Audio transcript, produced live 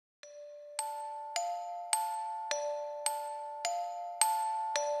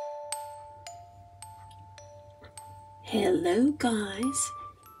Hello guys,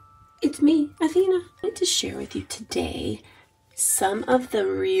 it's me, Athena. I want to share with you today some of the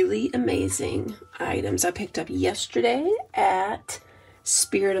really amazing items I picked up yesterday at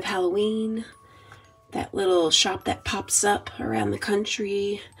Spirit of Halloween, that little shop that pops up around the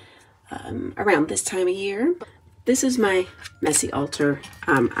country around this time of year. This is my messy altar.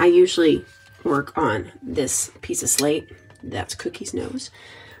 I usually work on this piece of slate. That's Cookie's nose.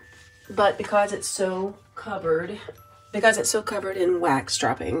 But because it's so covered in wax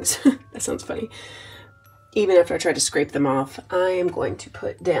droppings, that sounds funny, even after I try to scrape them off, I am going to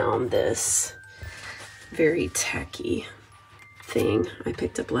put down this very tacky thing I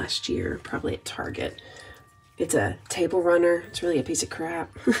picked up last year, probably at Target. It's a table runner. It's really a piece of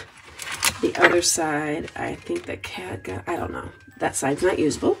crap. The other side, I think the cat got, I don't know. That side's not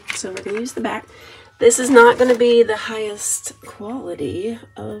usable, so we're going to use the back. This is not going to be the highest quality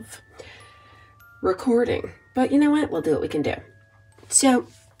of recording, but you know what? We'll do what we can do. So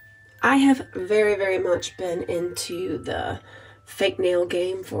I have very much been into the fake nail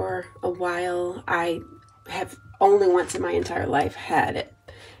game for a while. I have only once in my entire life had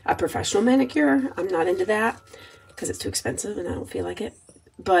a professional manicure. I'm not into that because it's too expensive and I don't feel like it.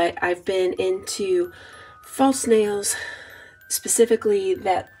 But I've been into false nails, specifically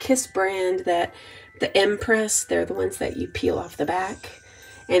that Kiss brand, that the M-Press, they're the ones that you peel off the back.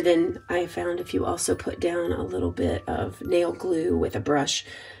 And then I found if you also put down a little bit of nail glue with a brush,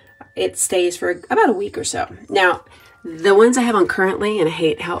 it stays for about a week or so. Now, the ones I have on currently, and I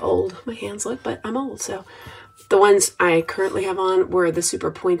hate how old my hands look, but I'm old, so the ones I currently have on were the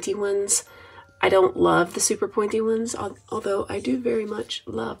super pointy ones. I don't love the super pointy ones, although I do very much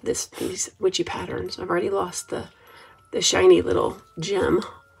love these witchy patterns. I've already lost the shiny little gem.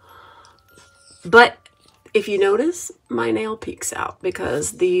 But if you notice, my nail peeks out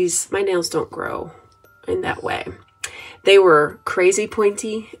because my nails don't grow in that way. They were crazy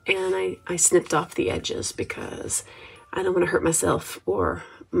pointy, and I snipped off the edges because I don't want to hurt myself or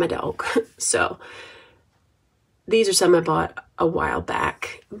my dog. So these are some I bought a while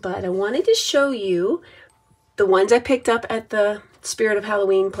back, but I wanted to show you the ones I picked up at the Spirit of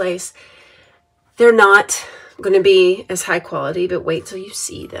Halloween place. They're not going to be as high quality, but wait till you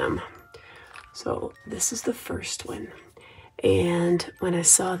see them. So this is the first one. And when I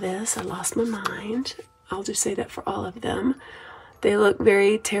saw this, I lost my mind. I'll just say that for all of them. They look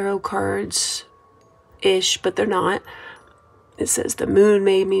very tarot cards-ish, but they're not. It says the moon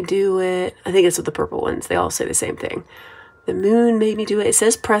made me do it. I think it's with the purple ones. They all say the same thing. The moon made me do it. It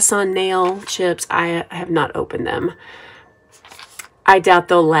says press on nail chips. I have not opened them. I doubt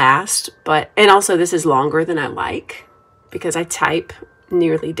they'll last, and also this is longer than I like because I type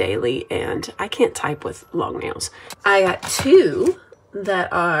nearly daily and I can't type with long nails. I got two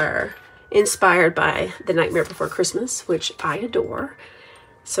that are inspired by The Nightmare Before Christmas, which I adore.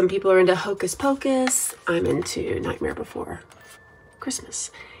 Some people are into Hocus Pocus. I'm into Nightmare Before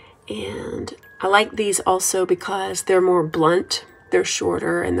Christmas. And I like these also because they're more blunt. They're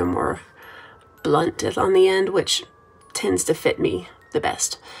shorter and they're more blunt on the end, which tends to fit me the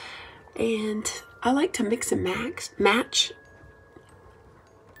best. And I like to mix and match.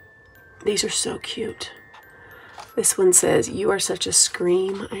 These are so cute. This one says, "You are such a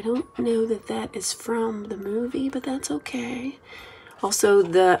scream." I don't know that that is from the movie, but that's okay. Also,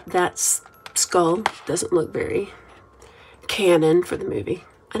 that skull doesn't look very canon for the movie.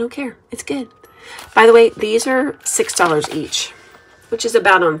 I don't care. It's good. By the way, these are $6 each, which is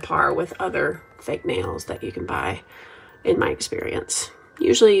about on par with other fake nails that you can buy, in my experience.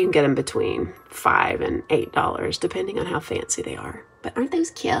 Usually you can get them between $5 and $8, depending on how fancy they are. But aren't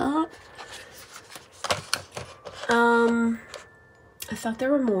those cute? I thought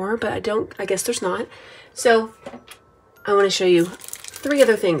there were more, but I guess there's not. So I want to show you 3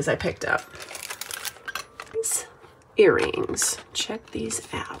 other things I picked up. These earrings. Check these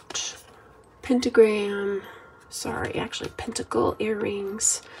out. Pentacle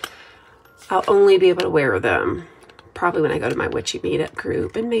earrings. I'll only be able to wear them probably when I go to my witchy meetup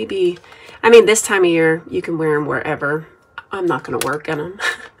group, and maybe, I mean, this time of year you can wear them wherever. I'm not going to work in them.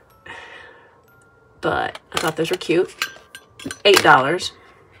 But I thought those were cute. $8,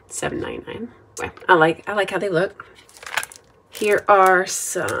 $7.99. Well, I like how they look. Here are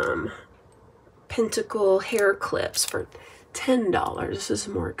some pentacle hair clips for $10. This is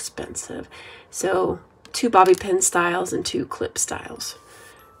more expensive. So 2 bobby pin styles and 2 clip styles.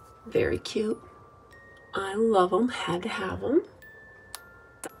 Very cute. I love them. Had to have them.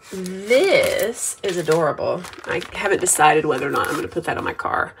 This is adorable. I haven't decided whether or not I'm going to put that on my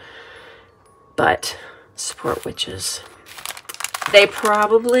car. But support witches. They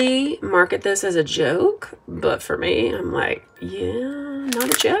probably market this as a joke, but for me, I'm like, yeah,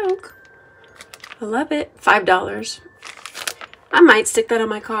 not a joke. I love it. $5. I might stick that on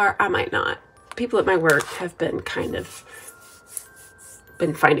my car. I might not. People at my work have been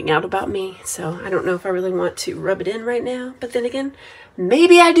finding out about me, so I don't know if I really want to rub it in right now. But then again,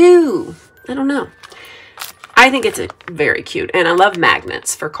 maybe I do. I don't know. I think it's very cute, and I love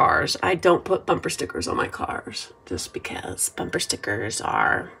magnets for cars. I don't put bumper stickers on my cars just because bumper stickers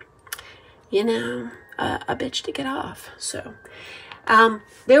are, you know, a bitch to get off. So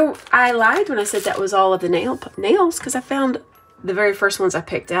I lied when I said that was all of the nails, because I found the very first ones I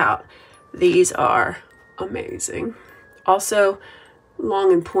picked out. These are amazing. Also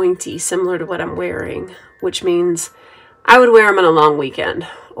long and pointy, similar to what I'm wearing, which means I would wear them on a long weekend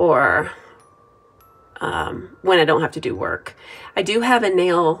or when I don't have to do work. I do have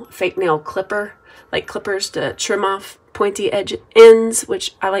a fake nail clipper, like clippers to trim off pointy ends,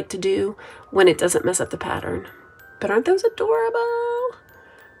 which I like to do when it doesn't mess up the pattern. But aren't those adorable?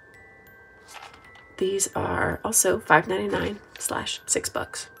 These are also $5.99 /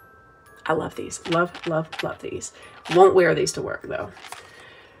 $6. I love these. Love, love, love these. Won't wear these to work though.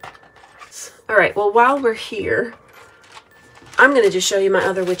 All right, well, while we're here, I'm going to just show you my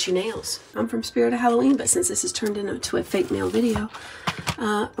other witchy nails. I'm from Spirit of Halloween, but since this has turned into a fake nail video,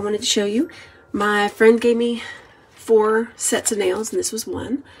 I wanted to show you. My friend gave me 4 sets of nails, and this was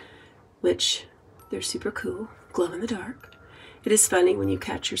one, which they're super cool, glow in the dark. It is funny when you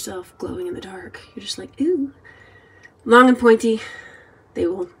catch yourself glowing in the dark. You're just like, ooh. Long and pointy. They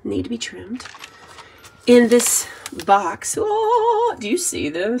will need to be trimmed. In this box, oh, do you see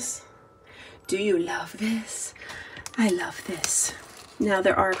this? Do you love this? I love this. Now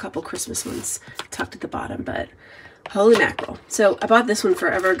there are a couple Christmas ones tucked at the bottom, but holy mackerel. So I bought this one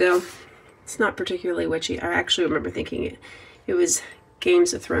forever ago. It's not particularly witchy. I actually remember thinking it was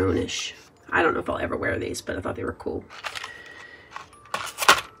Games of Thrones-ish. I don't know if I'll ever wear these, but I thought they were cool.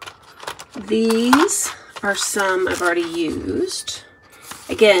 These are some I've already used.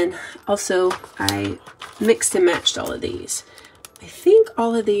 Again, also I mixed and matched all of these. I think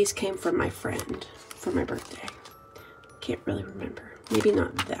all of these came from my friend for my birthday. Can't really remember. Maybe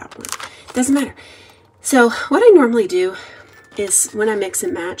not that one. Doesn't matter. So what I normally do is when I mix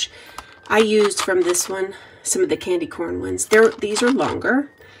and match, I used from this one some of the candy corn ones. These are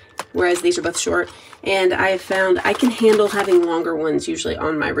longer, whereas these are both short. And I have found I can handle having longer ones usually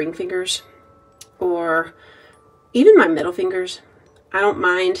on my ring fingers or even my middle fingers. I don't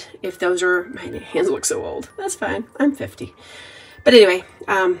mind if those are, my hands look so old. That's fine. I'm 50. But anyway,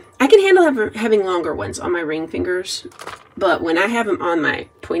 I can handle having longer ones on my ring fingers, but when I have them on my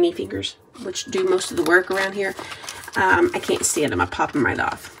pointy fingers, which do most of the work around here, I can't stand them. I pop them right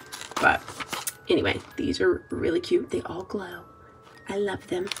off. But anyway, these are really cute. They all glow. I love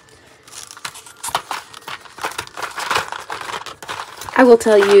them. I will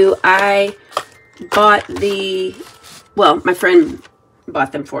tell you, I bought well, my friend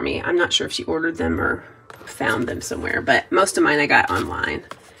bought them for me. I'm not sure if she ordered them or found them somewhere, but most of mine I got online.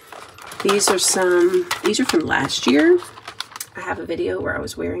 These are from last year. I have a video where I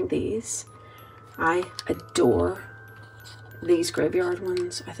was wearing these. I adore these graveyard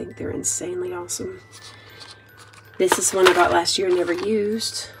ones. I think they're insanely awesome. This is one I bought last year and never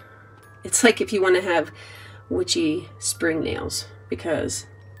used. It's like if you want to have witchy spring nails, because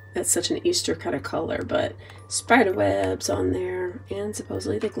that's such an Easter kind of color, but spider webs on there, and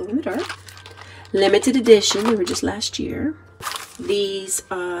supposedly they glow in the dark. Limited edition, they were just last year. These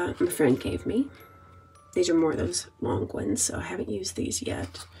my friend gave me. These are more of those long ones, so I haven't used these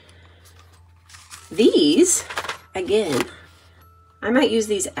yet. These, again, I might use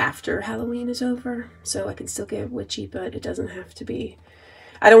these after Halloween is over, so I can still get witchy, but it doesn't have to be.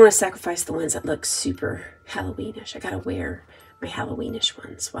 I don't want to sacrifice the ones that look super Halloweenish. I gotta wear my Halloweenish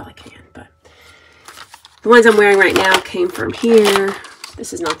ones while I can, but the ones I'm wearing right now came from here.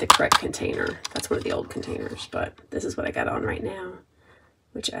 This is not the correct container. That's one of the old containers, but this is what I got on right now,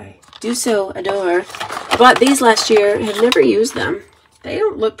 which I do so adore. I bought these last year and have never used them. They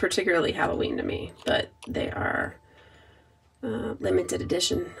don't look particularly Halloween to me, but they are limited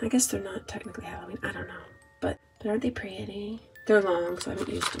edition. I guess they're not technically Halloween. I don't know, but aren't they pretty? They're long, so I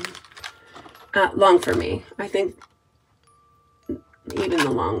haven't used them. Long for me. I think even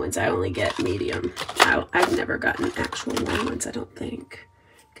the long ones, I only get medium. I've never gotten actual long ones, I don't think,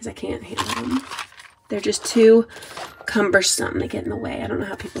 because I can't handle them. They're just too cumbersome. They get in the way. I don't know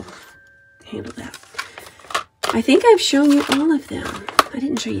how people handle that. I think I've shown you all of them. I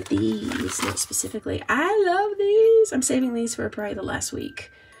didn't show you these, not specifically. I love these. I'm saving these for probably the last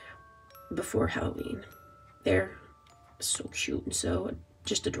week before Halloween. They're So cute and so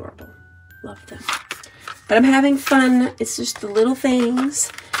just adorable. Love them. But I'm having fun. It's just the little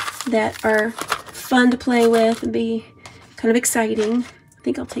things that are fun to play with and be kind of exciting. I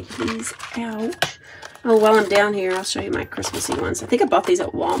think I'll take these out. Oh, while I'm down here, I'll show you my Christmassy ones. I think I bought these at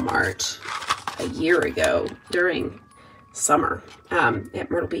Walmart a year ago during summer at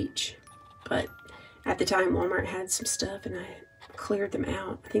Myrtle Beach. But at the time, Walmart had some stuff and I cleared them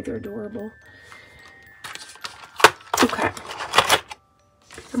out. I think they're adorable. Okay.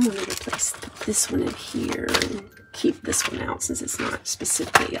 I'm going to replace this one in here and keep this one out since it's not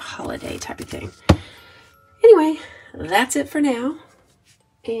specifically a holiday type of thing. Anyway, that's it for now.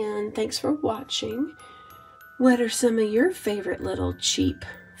 And thanks for watching. What are some of your favorite little cheap,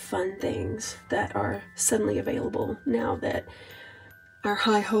 fun things that are suddenly available now that our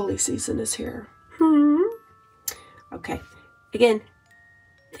high holy season is here? Okay. Again,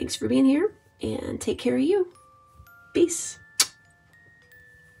 thanks for being here and take care of you. Peace.